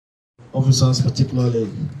officers, particularly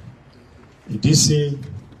the DC,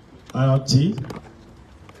 IRT,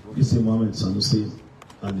 DC Mohammed Sanusi,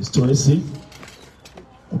 and his 20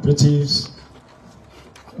 operatives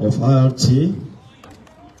of IRT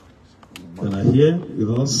that are here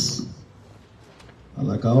with us. And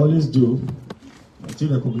like I always do, I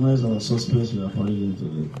think recognize our suspects we are following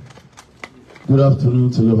today. Good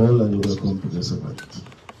afternoon to you all and welcome to this event.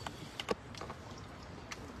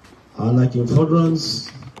 And like in furtherance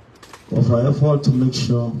of our effort to make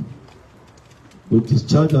sure we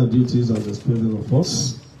discharge our duties as expected of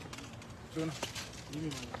us,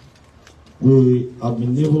 we have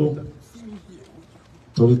been able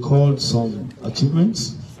to record some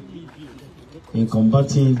achievements in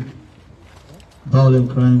combating violent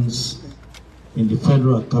crimes in the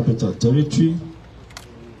Federal Capital Territory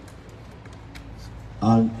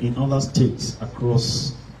and in other states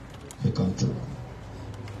across the country.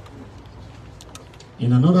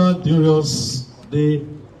 In another glorious day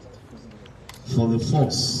for the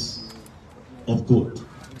force of God,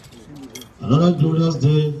 another glorious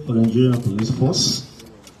day for the Nigerian police force,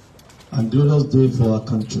 and glorious day for our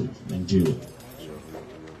country, Nigeria.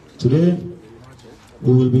 Today,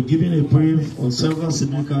 we will be giving a brief on several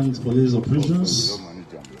significant police operations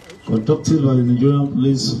conducted by the Nigerian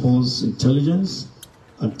Police Force Intelligence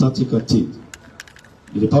and Tactical Team,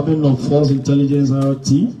 the Department of Force Intelligence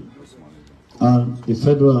 (IRT), and the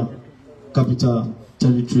Federal Capital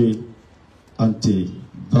Territory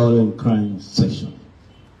Anti-Violent Crime Section.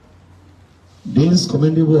 These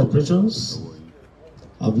commendable operations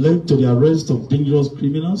have led to the arrest of dangerous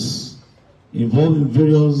criminals involved in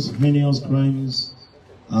various heinous crimes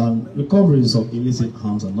and recoveries of illicit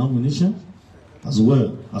arms and ammunition, as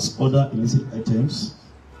well as other illicit items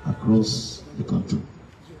across the country.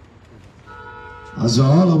 As you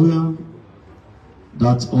are all aware,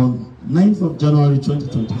 that on 9th of January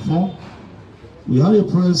 2024, we had a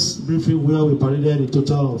press briefing where we paraded a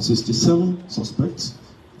total of 67 suspects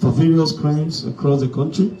for various crimes across the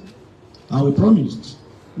country, and we promised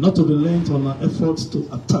not to relent on our efforts to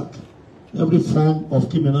attack every form of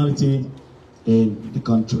criminality in the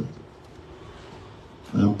country.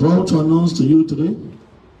 I am proud to announce to you today,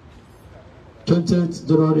 20th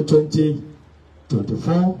January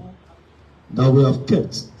 2024, that we have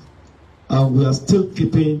kept and we are still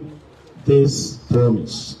keeping this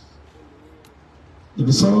promise. The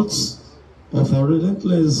results of our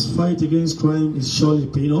relentless fight against crime is surely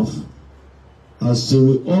paying off, as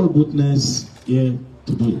we all witness here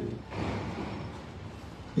today.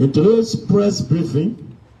 In today's press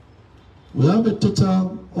briefing, we have a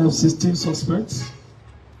total of 16 suspects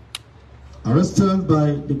arrested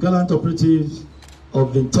by the gallant operatives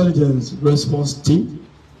of the Intelligence Response Team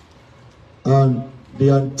and the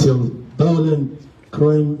Anti-Violent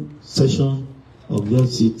Crime Section of the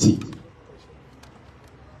FCT.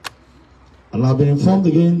 And I've been informed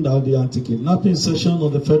again that the Anti-Kidnapping Section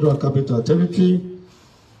of the Federal Capital Territory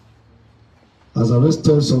has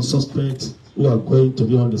arrested some suspects who are going to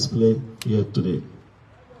be on display here today.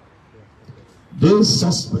 These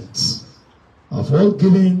suspects have all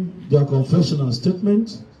given their confessional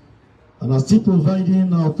statement and are still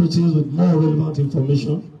providing our operatives with more relevant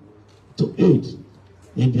information to aid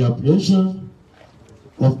in the apprehension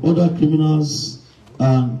of other criminals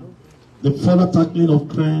and the further tackling of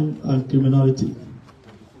crime and criminality.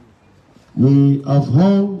 We have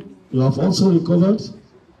also recovered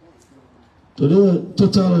today a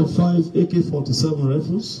total of 5 AK-47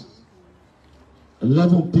 rifles,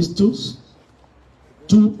 11 pistols,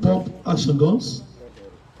 2 pump action guns,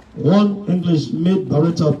 1 English-made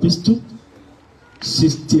Beretta pistol,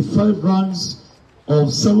 65 rounds of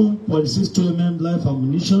 7.62 mm live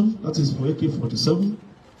ammunition, that is for AK-47,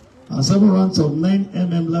 and 7 rounds of 9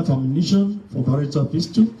 mm live ammunition for Beretta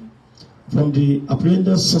pistol from the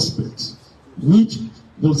apprehended suspects, which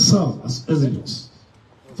will serve as evidence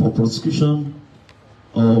for prosecution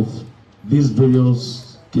of these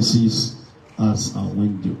various cases as and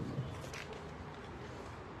when due.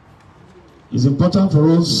 It's important for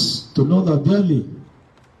us to know that barely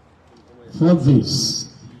for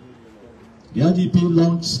this, the IGP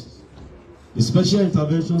launched the Special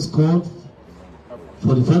Intervention Squad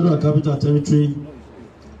for the Federal Capital Territory.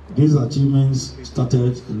 These achievements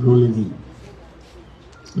started rolling in.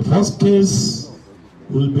 The first case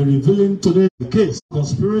we'll be revealing today, the case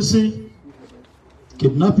conspiracy,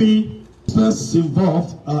 kidnapping. First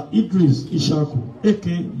involved are Idris Ishaku,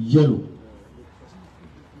 aka Yellow.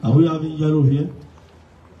 Are we having Yellow here?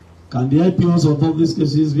 Can the IPOs of all these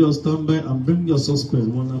cases be on standby and bring your suspects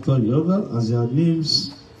one after the other as their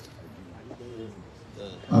names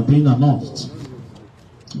are being announced?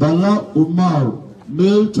 Bala Umar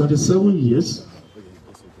male 27 years,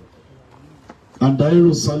 and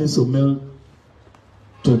Dairo Salisu, male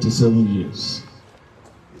 27 years.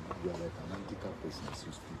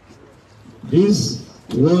 These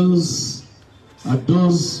ones are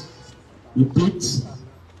those we picked: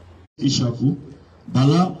 Ishaku,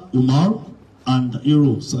 Bala Umar, and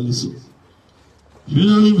Iro Salisu.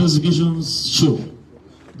 Preliminary investigations show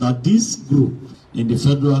that this group in the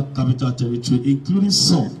Federal Capital Territory, including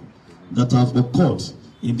some that have occurred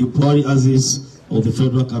in the Bwari axis of the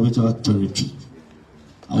Federal Capital Territory.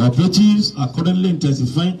 Our operatives are currently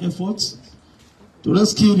intensifying efforts to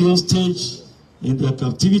rescue the hostage in their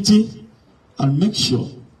captivity and make sure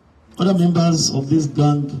other members of this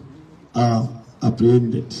gang are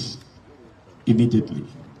apprehended immediately.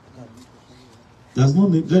 There's no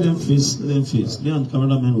need. Let them face. Let them face. Me and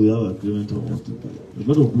cameramen, we have agreement on what to do.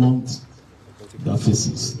 We're going to blunt their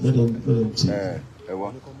faces. Let them change.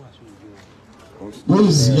 What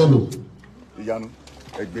is yellow?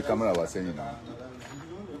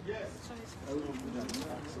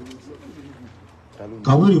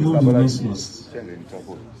 Can we remove the nose mask?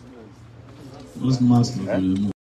 Nose mask will be removed.